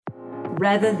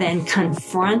Rather than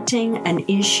confronting an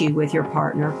issue with your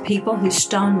partner, people who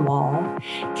stonewall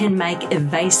can make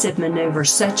evasive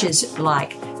maneuvers such as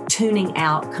like tuning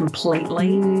out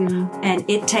completely. And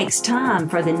it takes time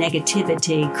for the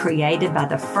negativity created by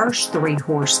the first three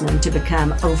horsemen to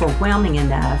become overwhelming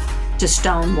enough to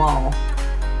stonewall.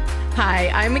 Hi,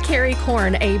 I'm Carrie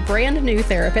Korn, a brand new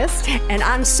therapist. And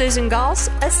I'm Susan Goss,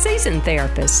 a seasoned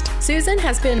therapist. Susan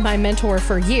has been my mentor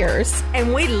for years.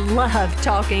 And we love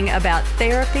talking about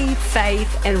therapy,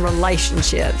 faith, and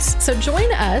relationships. So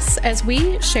join us as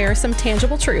we share some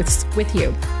tangible truths with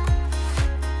you.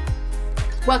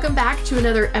 Welcome back to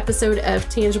another episode of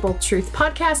Tangible Truth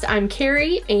Podcast. I'm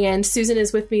Carrie, and Susan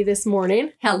is with me this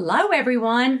morning. Hello,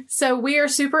 everyone. So we are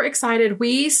super excited.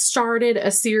 We started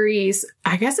a series,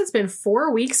 I guess it's been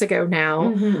 4 weeks ago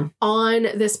now, on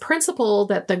this principle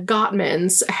that the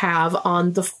Gottmans have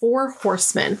on the four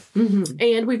horsemen.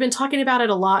 And we've been talking about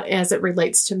it a lot as it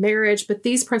relates to marriage, but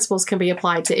these principles can be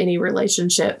applied to any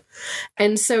relationship.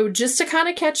 And so just to kind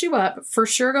of catch you up, for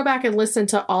sure go back and listen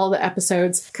to all the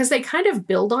episodes because they kind of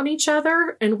build on each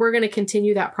other, and we're going to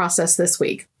continue that process this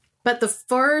week. But the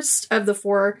first of the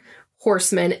four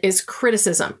horsemen is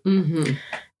criticism.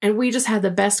 And we just had the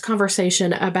best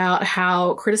conversation about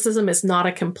how criticism is not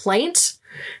a complaint,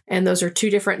 and those are two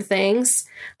different things.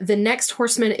 The next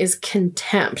horseman is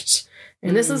contempt.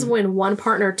 And this is when one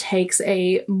partner takes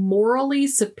a morally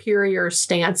superior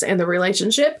stance in the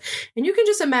relationship. And you can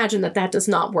just imagine that that does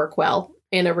not work well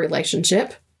in a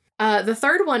relationship. The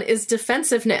third one is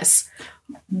defensiveness.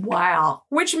 Wow.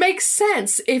 Which makes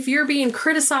sense. If you're being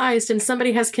criticized and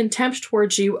somebody has contempt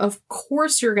towards you, of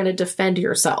course you're going to defend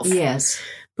yourself. Yes.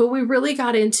 But we really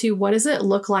got into what does it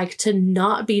look like to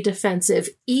not be defensive,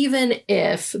 even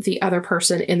if the other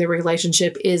person in the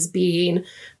relationship is being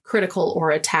critical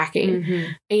or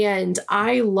attacking. And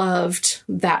I loved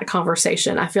that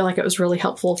conversation. I feel like it was really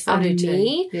helpful for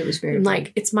me. It was very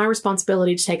like, it's my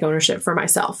responsibility to take ownership for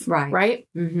myself. Right?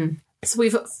 So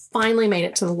we've finally made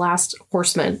it to the last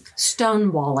horseman.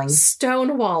 Stonewalling.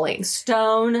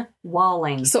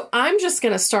 So I'm just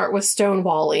going to start with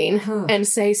stonewalling and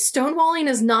say stonewalling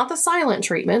is not the silent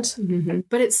treatment,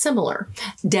 but it's similar.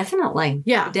 Definitely.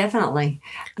 Yeah. Definitely.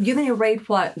 You going to read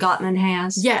what Gottman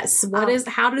has? Yes.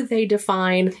 How do they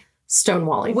define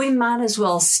stonewalling? We might as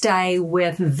well stay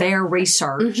with their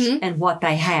research and what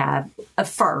they have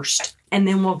first. And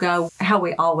then we'll go how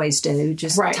we always do,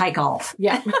 just take off.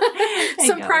 Yeah.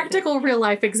 Some practical real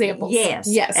life examples. Yes.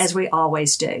 As we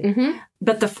always do.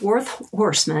 But the fourth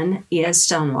horseman is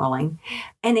stonewalling.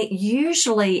 And it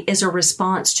usually is a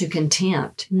response to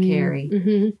contempt,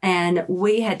 Carrie. And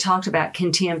we had talked about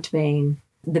contempt being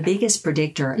the biggest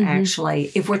predictor, actually,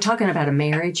 if we're talking about a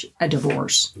marriage, a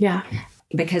divorce. Yeah.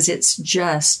 Because it's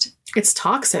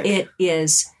toxic. It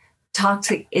is.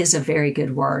 Toxic is a very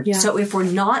good word. Yeah. So if we're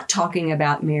not talking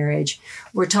about marriage,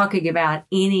 we're talking about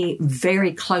any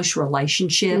very close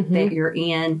relationship that you're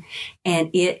in,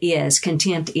 and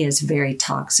contempt is very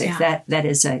toxic. Yeah. That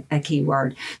is a key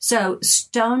word. So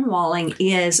stonewalling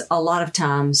is a lot of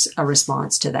times a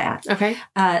response to that. Okay.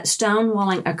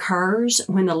 Stonewalling occurs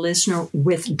when the listener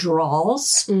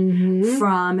withdraws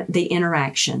from the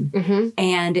interaction,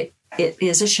 and it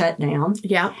is a shutdown.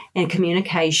 Yeah. And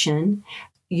communication.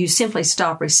 You simply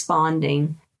stop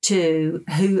responding to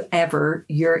whoever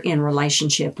you're in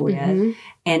relationship with. And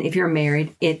if you're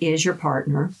married, it is your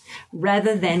partner.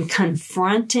 Rather than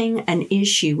confronting an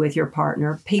issue with your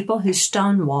partner, people who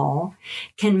stonewall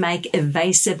can make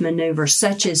evasive maneuvers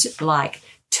such as like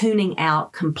tuning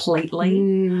out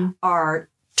completely or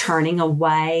turning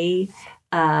away,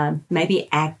 maybe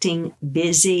acting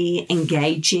busy,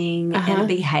 engaging in a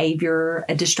behavior,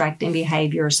 a distracting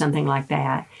behavior or something like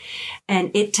that.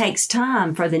 And it takes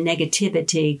time for the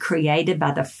negativity created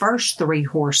by the first three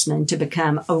horsemen to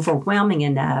become overwhelming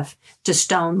enough to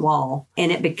stonewall. And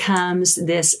it becomes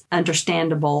this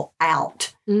understandable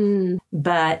out.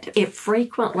 But it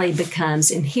frequently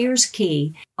becomes, and here's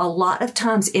key, a lot of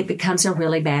times it becomes a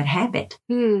really bad habit.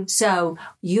 So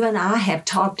you and I have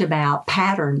talked about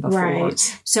pattern before.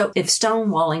 Right. So if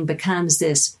stonewalling becomes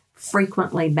this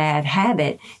frequently bad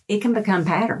habit, it can become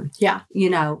pattern. Yeah.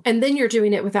 And then you're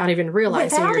doing it without even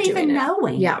realizing without you're even doing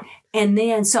knowing. It. Yeah. And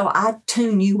then, so I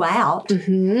tune you out.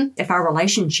 If our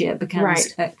relationship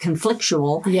becomes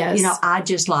conflictual, I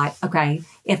just okay,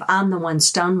 if I'm the one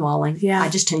stonewalling, I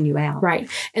just tune you out. Right.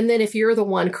 And then if you're the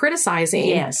one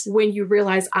criticizing, when you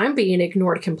realize I'm being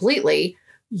ignored completely,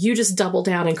 you just double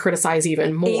down and criticize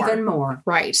even more. Even more.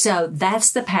 Right. So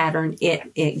that's the pattern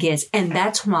it gets. And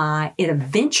that's why it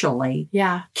eventually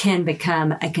can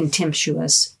become a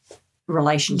contemptuous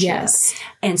relationship. Yes.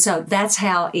 And so that's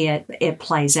how it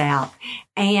plays out.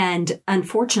 And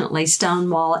unfortunately,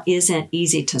 stonewall isn't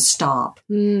easy to stop.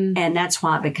 And that's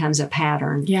why it becomes a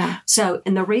pattern. Yeah. So,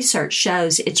 and the research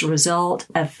shows it's a result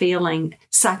of feeling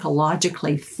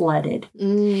psychologically flooded.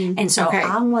 And so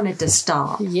I wanted to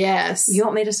stop. Yes. You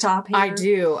want me to stop here? I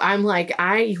do. I'm like,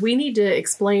 we need to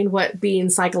explain what being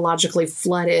psychologically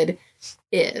flooded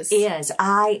is.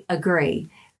 I agree.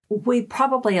 We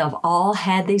probably have all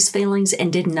had these feelings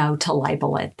and didn't know to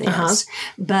label it this.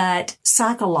 But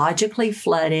psychologically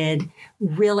flooded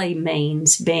really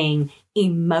means being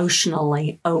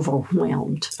emotionally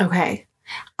overwhelmed. Okay.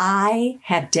 I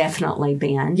have definitely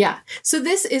been. Yeah. So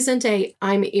this isn't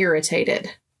I'm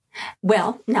irritated.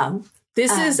 Well, no.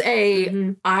 This is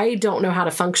I don't know how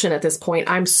to function at this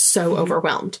point. I'm so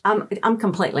overwhelmed. I'm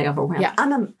completely overwhelmed. Yeah.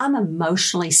 I'm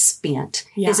emotionally spent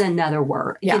is another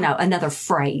word, another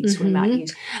phrase we might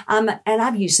use. And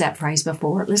I've used that phrase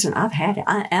before. Listen, I've had it.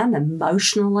 I am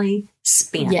emotionally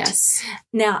spent. Yes.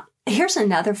 Now, here's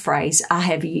another phrase I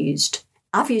have used.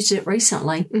 I've used it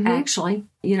recently, actually.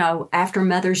 After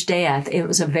Mother's death, it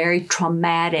was a very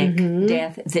traumatic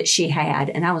death that she had.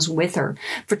 And I was with her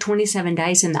for 27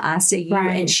 days in the ICU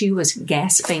and she was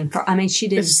gasping she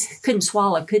couldn't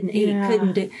swallow, couldn't eat,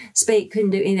 couldn't speak,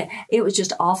 couldn't do anything. It was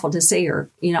just awful to see her,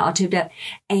 all tubed up.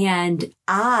 And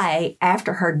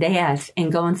after her death and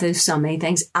going through so many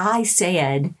things, I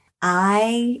said,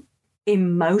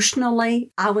 emotionally,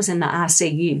 I was in the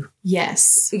ICU.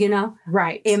 Yes.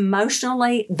 Right.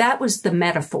 Emotionally, that was the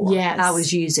metaphor I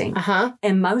was using.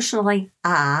 Emotionally,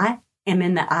 I am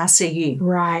in the ICU.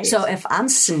 Right. So if I'm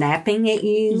snapping at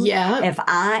you, if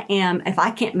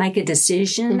I can't make a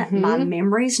decision, my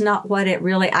memory's not what it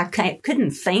really,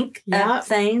 couldn't think of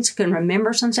things, couldn't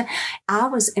remember something. I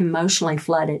was emotionally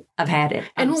flooded. I've had it.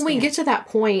 And when we get to that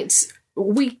point,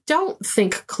 we don't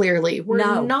think clearly. We're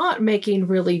not making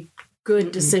really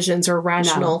good decisions or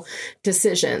rational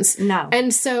decisions. No.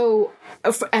 And so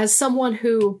as someone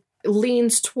who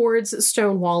leans towards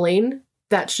stonewalling,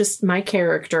 that's just my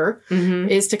character,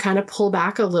 is to kind of pull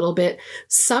back a little bit.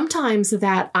 Sometimes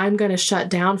that I'm going to shut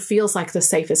down feels like the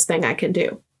safest thing I can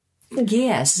do.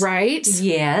 Yes. Right?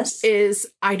 Yes.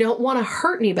 Is I don't want to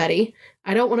hurt anybody.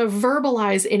 I don't want to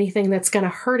verbalize anything that's going to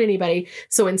hurt anybody.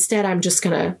 So instead, I'm just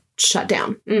going to shut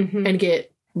down and get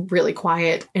really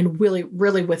quiet and really,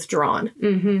 really withdrawn.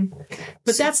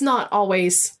 But that's not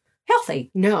always healthy.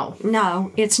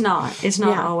 No, it's not. It's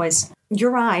not always.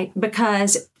 You're right.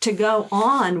 Because to go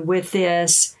on with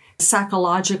this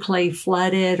psychologically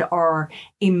flooded or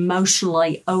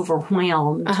emotionally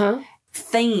overwhelmed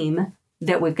theme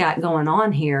that we've got going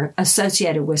on here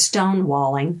associated with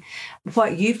stonewalling,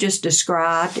 what you've just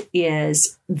described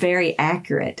is very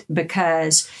accurate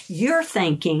because you're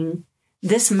thinking,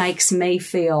 this makes me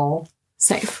feel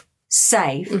safe.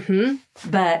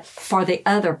 But for the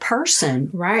other person,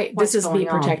 right? This is me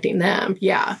protecting them.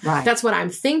 Yeah, right. That's what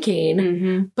I'm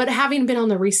thinking. But having been on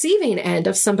the receiving end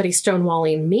of somebody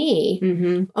stonewalling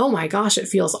me, oh my gosh, it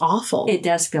feels awful. It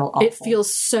does feel awful. It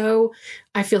feels so.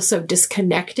 I feel so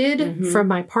disconnected from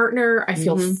my partner. I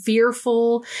feel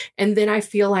fearful, and then I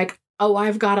feel like, oh,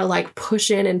 I've got to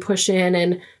push in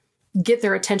and get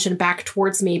their attention back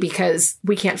towards me because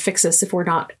we can't fix this if we're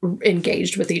not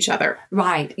engaged with each other.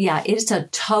 Right. Yeah. It's a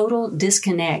total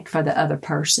disconnect for the other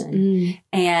person.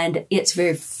 And it's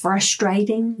very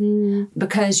frustrating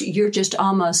because you're just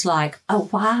almost like, oh,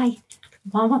 why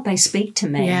won't they speak to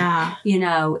me? Yeah.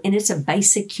 And it's a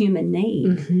basic human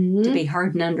need to be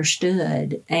heard and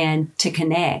understood and to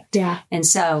connect. Yeah. And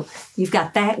so you've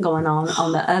got that going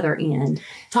on the other end.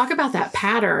 Talk about that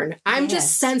pattern. I'm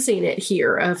just sensing it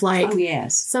here of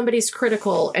somebody's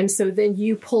critical. And so then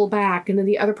you pull back and then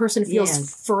the other person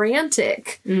feels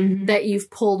frantic that you've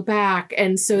pulled back.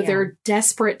 And so they're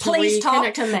desperate to Please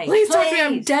reconnect. Talk to me. Please talk to me.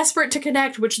 I'm desperate to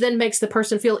connect, which then makes the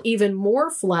person feel even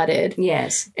more flooded.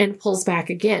 Yes. And pulls back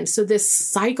again. So this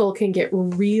cycle can get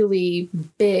really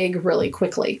big really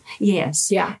quickly.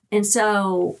 Yes. Yeah. And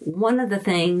so one of the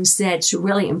things that's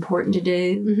really important to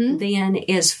do then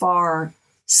is for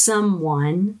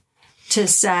someone to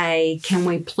say, can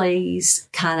we please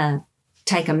kind of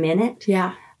take a minute?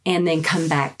 Yeah. And then come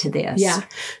back to this. Yeah.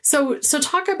 So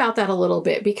talk about that a little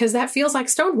bit because that feels like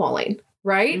stonewalling,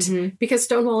 right? Because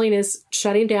stonewalling is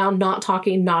shutting down, not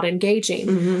talking, not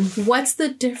engaging. What's the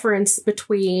difference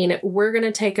between we're going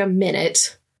to take a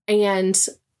minute and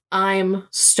I'm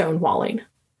stonewalling?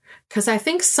 Because I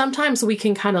think sometimes we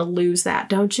can kind of lose that,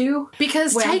 don't you?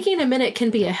 Because taking a minute can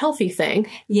be a healthy thing.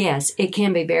 Yes, it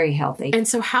can be very healthy. And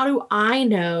so how do I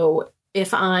know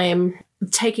if I'm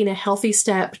taking a healthy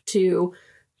step to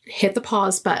hit the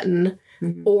pause button,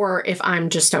 or if I'm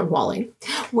just stonewalling.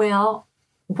 Well,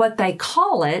 what they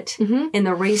call it in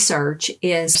the research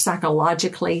is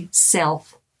psychologically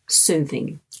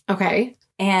self-soothing. Okay.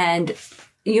 And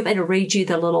you want me to read you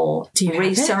the little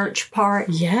research part?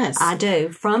 Yes. I do.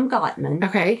 From Gottman.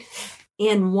 Okay.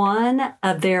 In one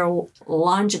of their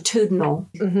longitudinal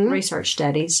research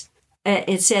studies,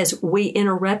 it says, we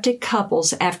interrupted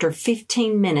couples after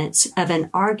 15 minutes of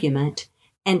an argument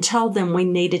and told them we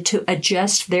needed to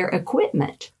adjust their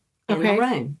equipment in the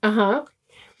room. Uh-huh.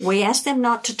 We asked them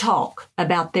not to talk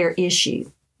about their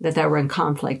issue that they were in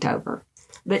conflict over,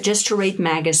 but just to read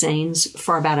magazines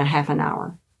for about a half an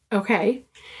hour. Okay.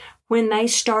 When they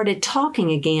started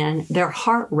talking again, their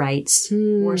heart rates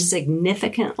were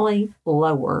significantly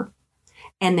lower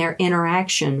and their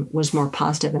interaction was more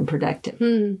positive and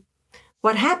productive.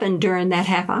 What happened during that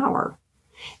half hour?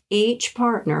 Each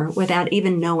partner, without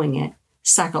even knowing it,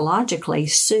 psychologically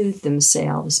soothed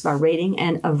themselves by reading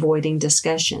and avoiding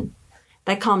discussion.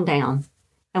 They calmed down,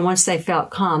 and once they felt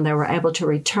calm, they were able to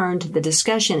return to the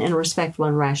discussion in a respectful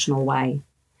and rational way.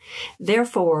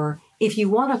 Therefore, if you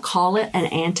want to call it an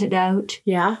antidote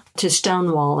to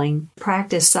stonewalling,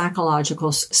 practice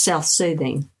psychological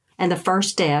self-soothing. And the first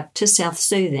step to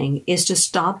self-soothing is to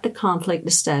stop the conflict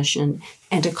discussion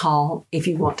and to call, if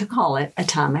you want to call it, a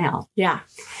timeout. Yeah.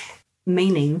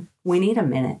 Meaning, we need a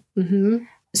minute.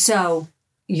 So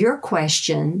your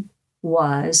question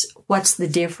was, what's the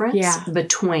difference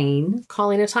between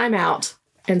calling a timeout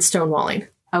and stonewalling?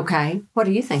 Okay. What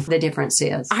do you think the difference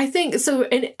is? I think so.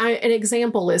 An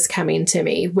example is coming to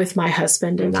me with my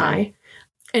husband and I.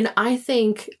 And I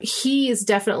think he is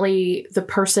definitely the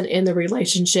person in the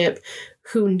relationship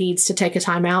who needs to take a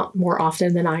timeout more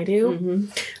often than I do.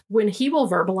 When he will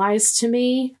verbalize to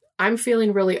me, I'm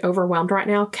feeling really overwhelmed right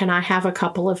now. Can I have a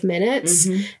couple of minutes?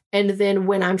 And then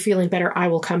when I'm feeling better, I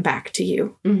will come back to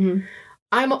you.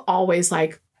 I'm always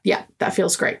like, yeah, that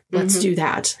feels great. Let's do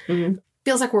that.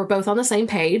 Feels like we're both on the same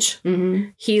page.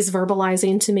 He's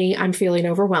verbalizing to me, I'm feeling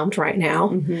overwhelmed right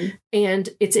now. And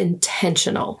it's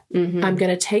intentional. I'm going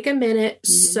to take a minute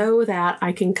so that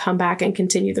I can come back and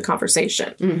continue the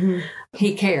conversation.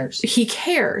 He cares. He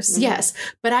cares, yes.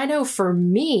 But I know for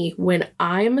me, when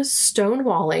I'm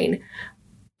stonewalling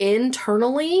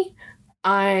internally,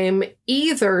 I'm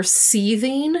either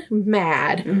seething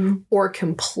mad or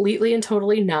completely and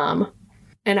totally numb.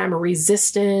 And I'm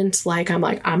resistant,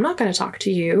 I'm not going to talk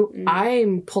to you.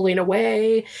 I'm pulling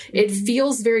away. It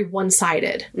feels very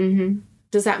one-sided.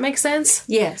 Does that make sense?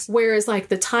 Yes. Whereas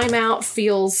the timeout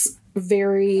feels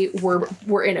very,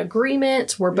 we're in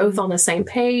agreement. We're both on the same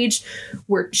page.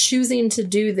 We're choosing to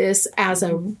do this as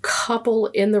a couple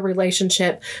in the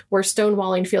relationship, where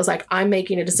stonewalling feels like I'm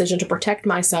making a decision to protect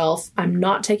myself. I'm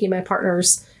not taking my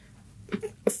partner's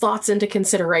thoughts into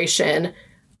consideration.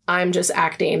 I'm just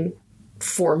acting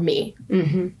for me.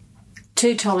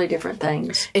 Two totally different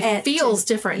things. It feels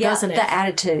different, doesn't it? The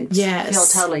attitudes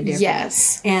feel totally different.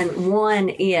 Yes. And one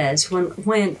is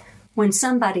when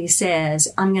somebody says,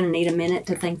 I'm going to need a minute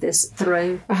to think this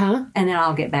through, and then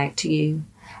I'll get back to you.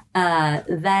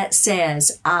 That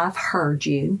says, I've heard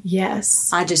you.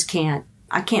 Yes. I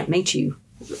can't meet you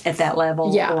at that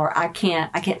level, or I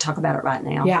can't talk about it right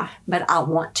now. Yeah. But I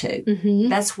want to.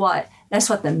 That's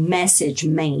what the message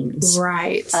means.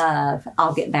 Right.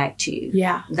 I'll get back to you.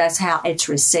 Yeah. That's how it's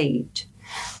received.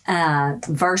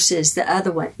 Versus the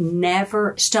other one,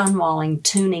 never stonewalling,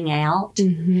 tuning out.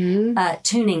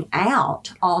 Tuning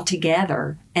out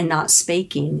altogether and not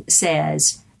speaking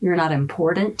says, you're not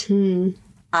important.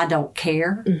 I don't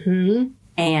care.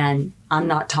 And I'm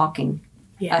not talking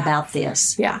about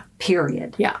this.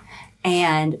 Period.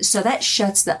 And so that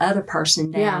shuts the other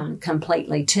person down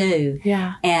completely too.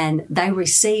 And they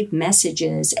receive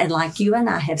messages. And like you and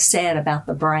I have said about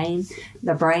the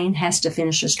brain has to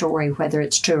finish a story whether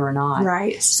it's true or not.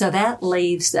 Right. So that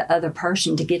leaves the other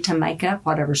person to get to make up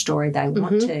whatever story they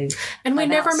want to. And we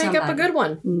never make up a good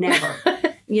one. Never.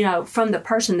 From the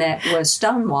person that was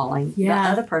stonewalling, the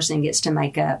other person gets to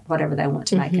make up whatever they want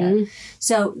to make up.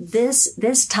 So this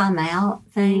timeout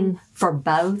thing for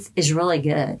both is really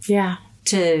good.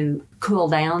 To cool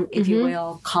down, if you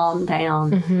will, calm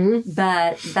down.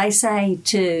 But they say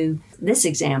to this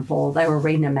example, they were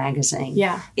reading a magazine.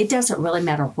 It doesn't really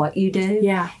matter what you do.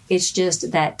 It's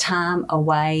just that time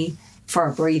away for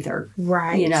a breather.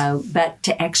 Right. But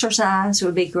to exercise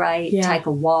would be great. Take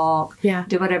a walk. Do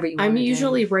whatever you want to do. I'm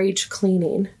usually rage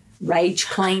cleaning. Rage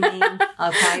cleaning.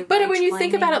 Okay. But when you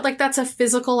think about it, that's a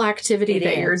physical activity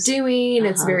that you're doing.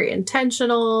 It's very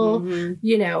intentional,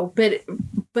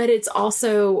 but it's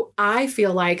also, I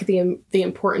feel like the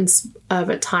importance of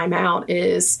a timeout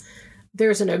is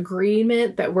there's an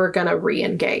agreement that we're going to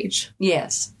re-engage.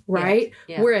 Yes. Right?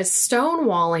 Yeah. Whereas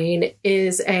stonewalling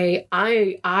is I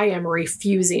am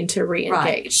refusing to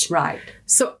re-engage. Right.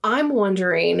 So I'm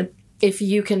wondering if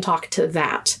you can talk to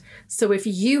that. So if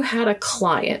you had a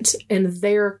client and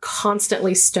they're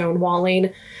constantly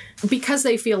stonewalling because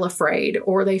they feel afraid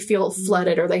or they feel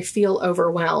flooded or they feel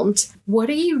overwhelmed, what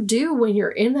do you do when you're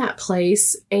in that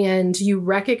place and you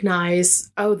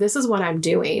recognize, oh, this is what I'm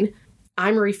doing?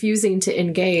 I'm refusing to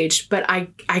engage, but I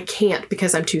can't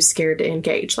because I'm too scared to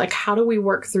engage. Like, how do we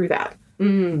work through that?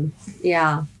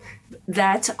 Yeah.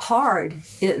 That's hard.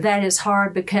 That is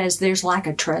hard because there's lack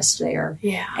of trust there.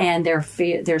 Yeah. And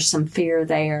there's some fear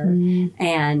there.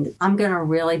 And I'm going to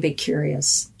really be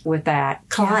curious with that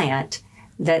client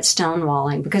that's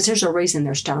stonewalling, because there's a reason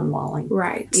they're stonewalling.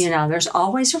 Right. You know, there's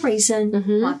always a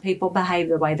reason why people behave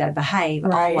the way they behave,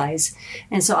 always.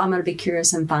 And so I'm going to be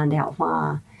curious and find out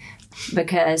why.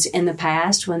 Because in the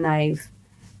past, when they've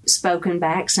spoken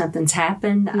back, something's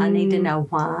happened. I need to know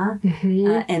why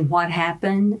and what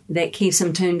happened that keeps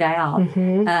them tuned out.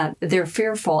 They're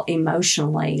fearful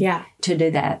emotionally to do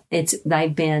that.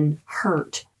 They've been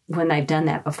hurt when they've done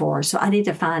that before. So I need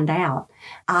to find out.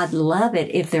 I'd love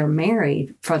it if they're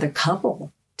married for the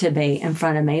couple to be in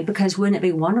front of me, because wouldn't it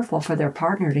be wonderful for their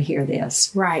partner to hear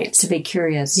this? Right. To be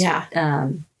curious. Yeah.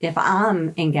 If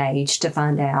I'm engaged, to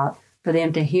find out, for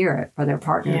them to hear it, for their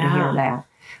partner to hear that.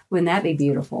 Wouldn't that be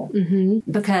beautiful?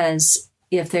 Because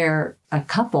if they're a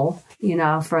couple, you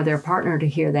know, for their partner to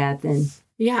hear that, then...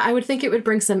 Yeah, I would think it would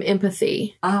bring some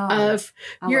empathy of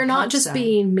you're not just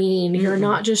being mean. You're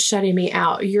not just shutting me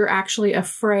out. You're actually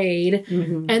afraid.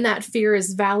 And that fear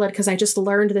is valid because I just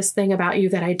learned this thing about you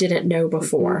that I didn't know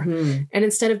before. And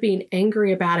instead of being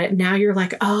angry about it, now you're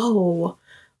like, oh,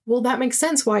 well, that makes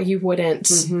sense why you wouldn't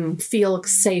feel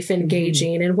safe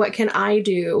engaging. And what can I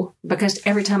do? Because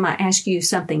every time I ask you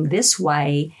something this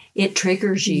way, it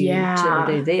triggers you to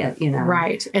do this, you know.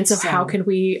 Right. And so how can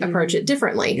we approach it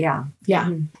differently? Yeah.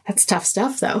 Yeah. That's tough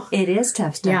stuff, though. It is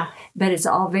tough stuff. Yeah. But it's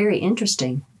all very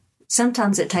interesting.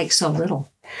 Sometimes it takes so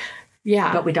little.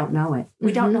 Yeah. But we don't know it.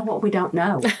 We don't know what we don't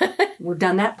know. We've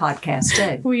done that podcast,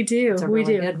 too. We do. It's a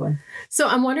really good one. So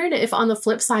I'm wondering if on the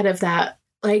flip side of that,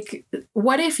 like,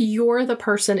 what if you're the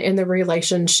person in the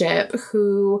relationship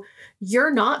who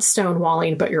you're not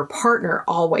stonewalling, but your partner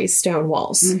always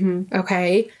stonewalls?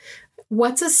 Okay.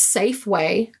 What's a safe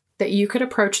way that you could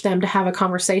approach them to have a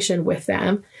conversation with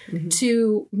them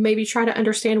to maybe try to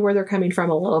understand where they're coming from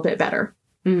a little bit better?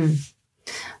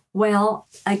 Well,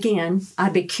 again,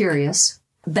 I'd be curious,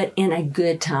 but in a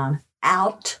good time,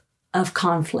 out of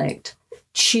conflict,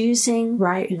 choosing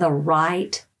the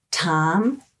right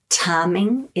time.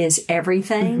 Timing is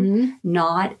everything,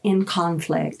 not in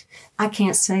conflict. I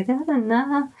can't say that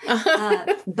enough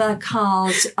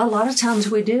because a lot of times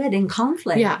we do it in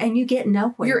conflict and you get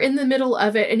nowhere. You're in the middle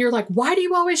of it and you're like, why do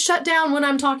you always shut down when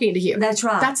I'm talking to you? That's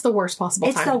right. That's the worst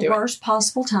possible time to do it. It's the worst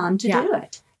possible time to do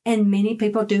it. And many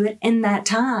people do it in that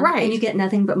time. Right. And you get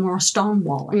nothing but more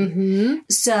stonewalling.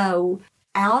 So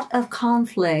out of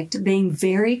conflict, being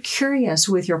very curious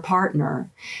with your partner.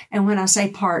 And when I say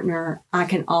partner, I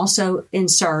can also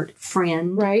insert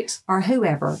friend or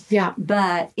whoever. Yeah.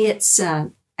 But it's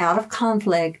out of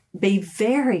conflict, be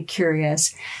very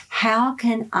curious. How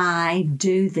can I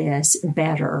do this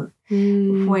better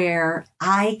where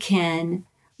I can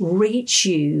reach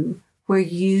you, where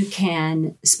you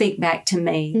can speak back to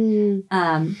me?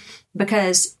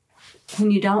 Because when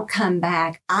you don't come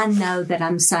back, I know that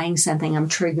I'm saying something, I'm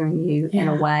triggering you in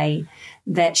a way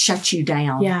that shuts you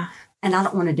down. Yeah. And I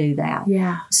don't want to do that.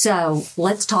 Yeah. So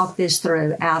let's talk this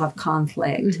through out of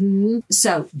conflict.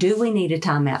 So do we need a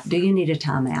timeout? Do you need a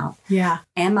timeout? Yeah.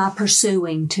 Am I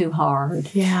pursuing too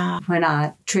hard? Yeah. When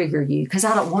I trigger you? Because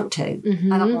I don't want to.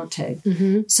 I don't want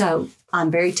to. So I'm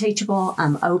very teachable.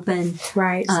 I'm open.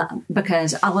 Right.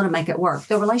 Because I want to make it work.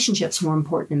 The relationship's more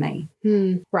important to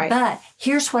me. Right. But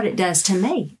here's what it does to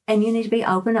me. And you need to be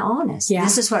open and honest. Yeah.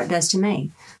 This is what it does to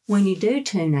me. When you do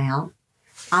tune out,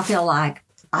 I feel like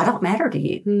I don't matter to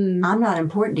you. I'm not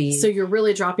important to you. So you're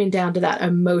really dropping down to that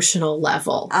emotional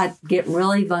level. I get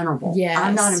really vulnerable. Yes.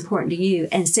 I'm not important to you.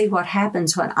 And see what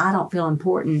happens when I don't feel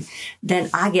important. Then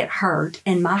I get hurt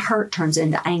and my hurt turns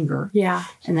into anger. Yeah.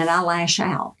 And then I lash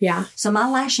out. Yeah. So my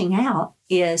lashing out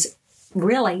is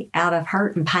really out of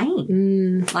hurt and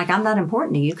pain. Like I'm not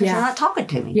important to you because you're not talking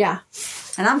to me. Yeah.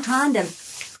 And I'm trying to...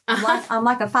 I'm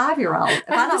like a 5-year-old. If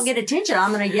I don't get attention,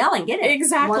 I'm going to yell and get it.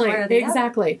 Exactly.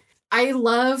 Exactly. I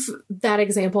love that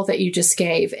example that you just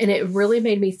gave. And it really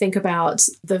made me think about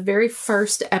the very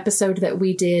first episode that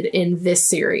we did in this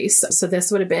series. So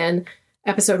this would have been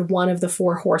episode 1 of the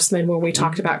 4 Horsemen, when we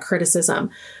talked about criticism.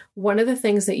 One of the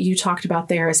things that you talked about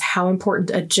there is how important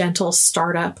a gentle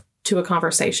startup to a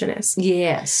conversation is.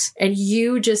 Yes. And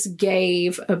you just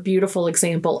gave a beautiful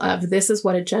example of this is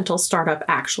what a gentle startup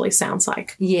actually sounds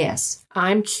like. Yes.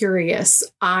 I'm curious.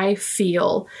 I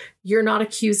feel. You're not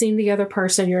accusing the other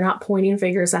person. You're not pointing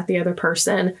fingers at the other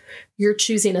person. You're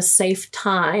choosing a safe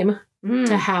time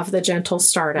to have the gentle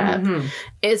startup,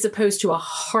 as opposed to a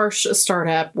harsh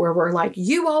startup where we're like,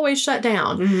 you always shut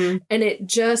down. And it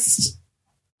just,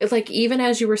 like, even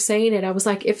as you were saying it, I was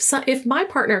like, if my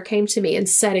partner came to me and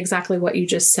said exactly what you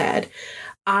just said,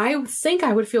 I think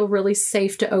I would feel really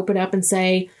safe to open up and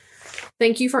say,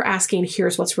 thank you for asking.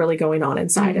 Here's what's really going on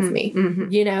inside of me,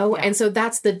 you know? Yeah. And so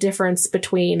that's the difference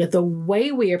between the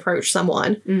way we approach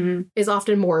someone is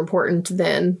often more important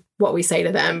than what we say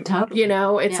to them. Totally. You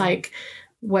know, it's like,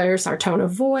 where's our tone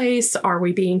of voice? Are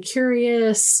we being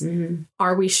curious?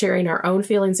 Are we sharing our own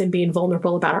feelings and being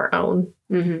vulnerable about our own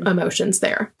emotions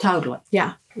there? Totally.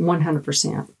 Yeah.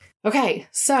 100%. Okay.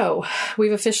 So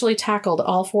we've officially tackled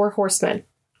all 4 horsemen: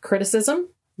 criticism,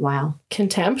 wow,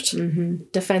 contempt,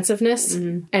 defensiveness,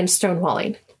 and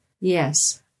stonewalling.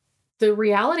 Yes. The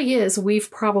reality is we've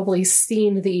probably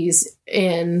seen these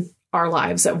in our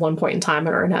lives at one point in time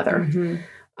or another.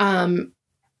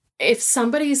 If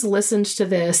somebody's listened to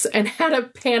this and had a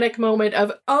panic moment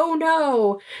of, oh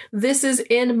no, this is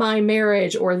in my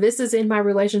marriage or this is in my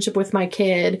relationship with my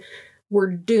kid,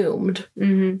 we're doomed.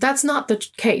 That's not the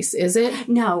case, is it?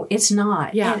 No, it's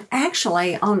not. Yeah. And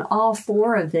actually, on all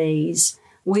 4 of these,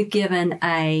 we've given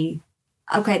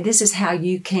this is how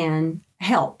you can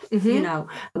help. You know,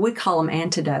 we call them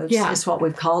antidotes. Yeah. That's what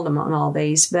we've called them on all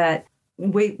these. But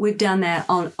we've done that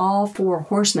on all 4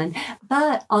 horsemen.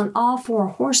 But on all 4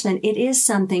 horsemen, it is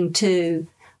something to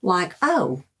like,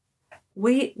 oh,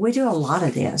 we do a lot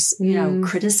of this, you know,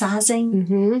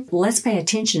 criticizing. Let's pay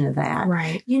attention to that.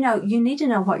 Right. You know, you need to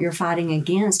know what you're fighting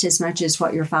against as much as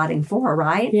what you're fighting for,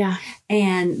 right? Yeah.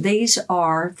 And these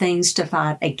are things to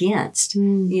fight against.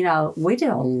 You know, we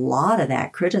do a lot of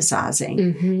that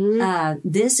criticizing.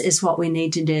 This is what we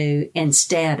need to do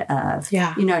instead of,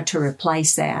 you know, to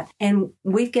replace that. And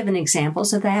we've given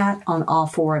examples of that on all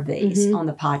 4 of these on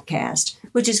the podcast,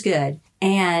 which is good.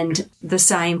 And the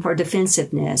same for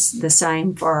defensiveness, the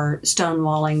same for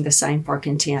stonewalling, the same for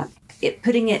contempt.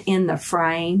 Putting it in the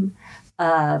frame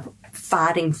of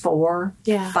fighting for,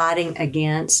 fighting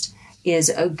against is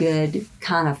a good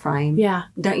kind of frame. Yeah.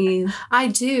 Don't you? I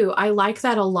do. I like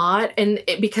that a lot. And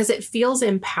because it feels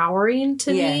empowering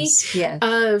to me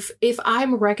of if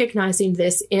I'm recognizing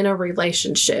this in a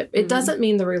relationship, it doesn't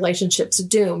mean the relationship's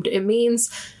doomed. It means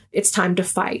it's time to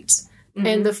fight.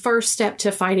 And the first step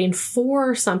to fighting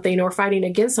for something or fighting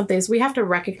against something is we have to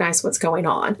recognize what's going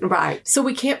on. Right. So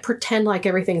we can't pretend like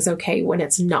everything's okay when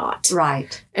it's not.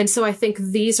 Right. And so I think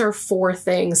these are 4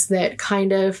 things that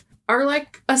kind of are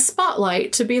like a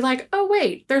spotlight to be like, oh,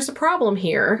 wait, there's a problem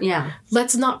here. Yeah.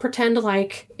 Let's not pretend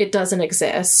like it doesn't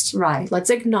exist. Right. Let's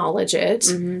acknowledge it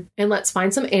and let's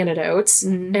find some antidotes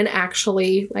and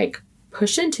actually like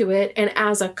push into it, and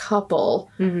as a couple,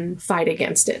 fight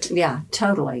against it. Yeah,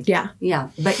 totally. Yeah. Yeah.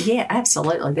 But yeah,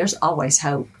 absolutely. There's always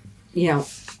hope, you know,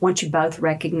 once you both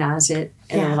recognize it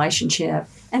in a relationship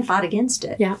and fight against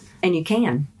it. Yeah. And you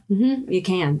can. You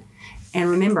can. And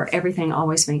remember, everything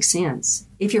always makes sense.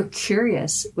 If you're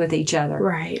curious with each other.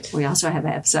 Right. We also have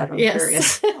an episode on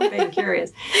curious. On being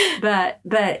curious. But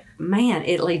man,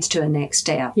 it leads to a next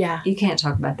step. Yeah. You can't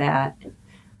talk about that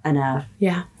enough.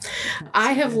 Yeah.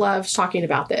 I have loved talking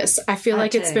about this. I feel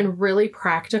like it's been really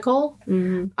practical.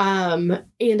 And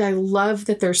I love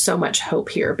that there's so much hope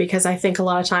here, because I think a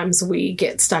lot of times we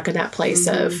get stuck in that place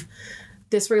of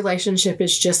this relationship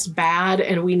is just bad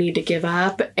and we need to give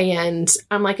up. And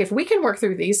I'm like, if we can work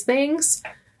through these things,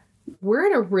 we're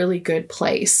in a really good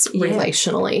place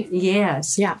relationally.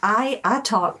 Yes. Yeah. I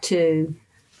talked to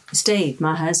Steve,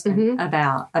 my husband,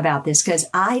 about this, because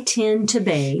I tend to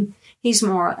be, he's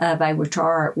more of a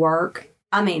withdrawer at work.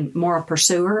 I mean, more a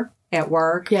pursuer at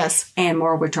work. Yes. And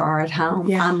more withdrawer at home.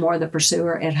 Yeah. I'm more the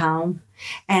pursuer at home.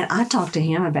 And I talked to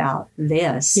him about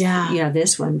this,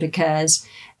 this one, because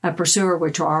a pursuer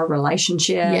withdrawer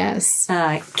relationship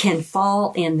can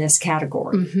fall in this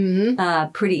category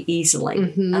pretty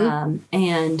easily.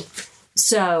 And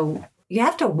so you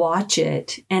have to watch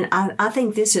it. And I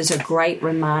think this is a great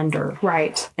reminder.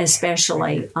 Right.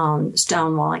 Especially on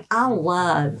stonewalling. I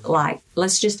love,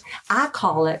 I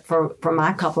call it for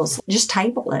my couples, just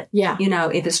table it. Yeah. You know,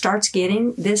 if it starts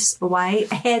getting this way,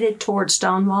 headed towards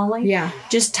stonewalling,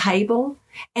 just table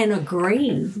And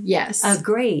agree. Yes.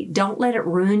 Agree. Don't let it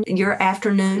ruin your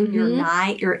afternoon, your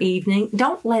night, your evening.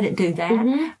 Don't let it do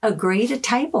that. Agree to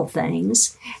table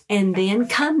things and then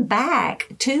come back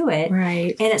to it.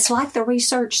 Right. And it's like the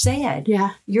research said.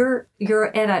 Yeah. You're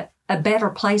at a better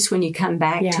place when you come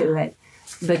back to it,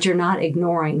 but you're not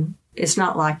ignoring. It's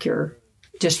not like you're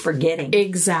just forgetting.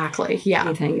 Exactly. Yeah.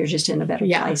 Anything. You're just in a better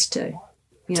place to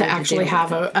actually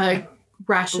have a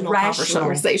rational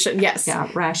conversation. Yes. Yeah,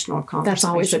 rational conversation. That's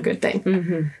always a good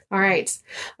thing. All right.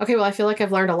 Okay, well, I feel like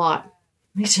I've learned a lot.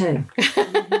 Me too.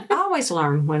 I always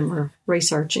learn when we're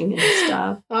researching and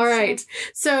stuff. All right.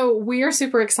 So we are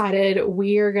super excited.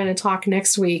 We are going to talk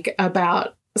next week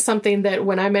about something that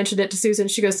when I mentioned it to Susan,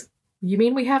 she goes, "You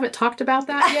mean we haven't talked about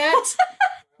that yet?"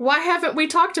 Why haven't we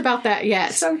talked about that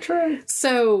yet? So true.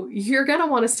 So you're going to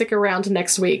want to stick around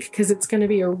next week because it's going to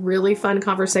be a really fun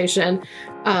conversation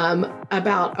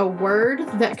about a word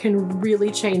that can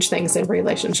really change things in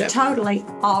relationships. Totally.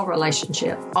 All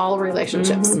relationships. All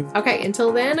relationships. Okay,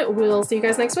 until then, we'll see you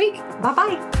guys next week.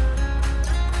 Bye-bye.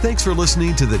 Thanks for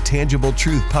listening to the Tangible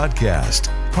Truth Podcast,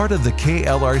 part of the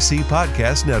KLRC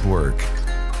Podcast Network.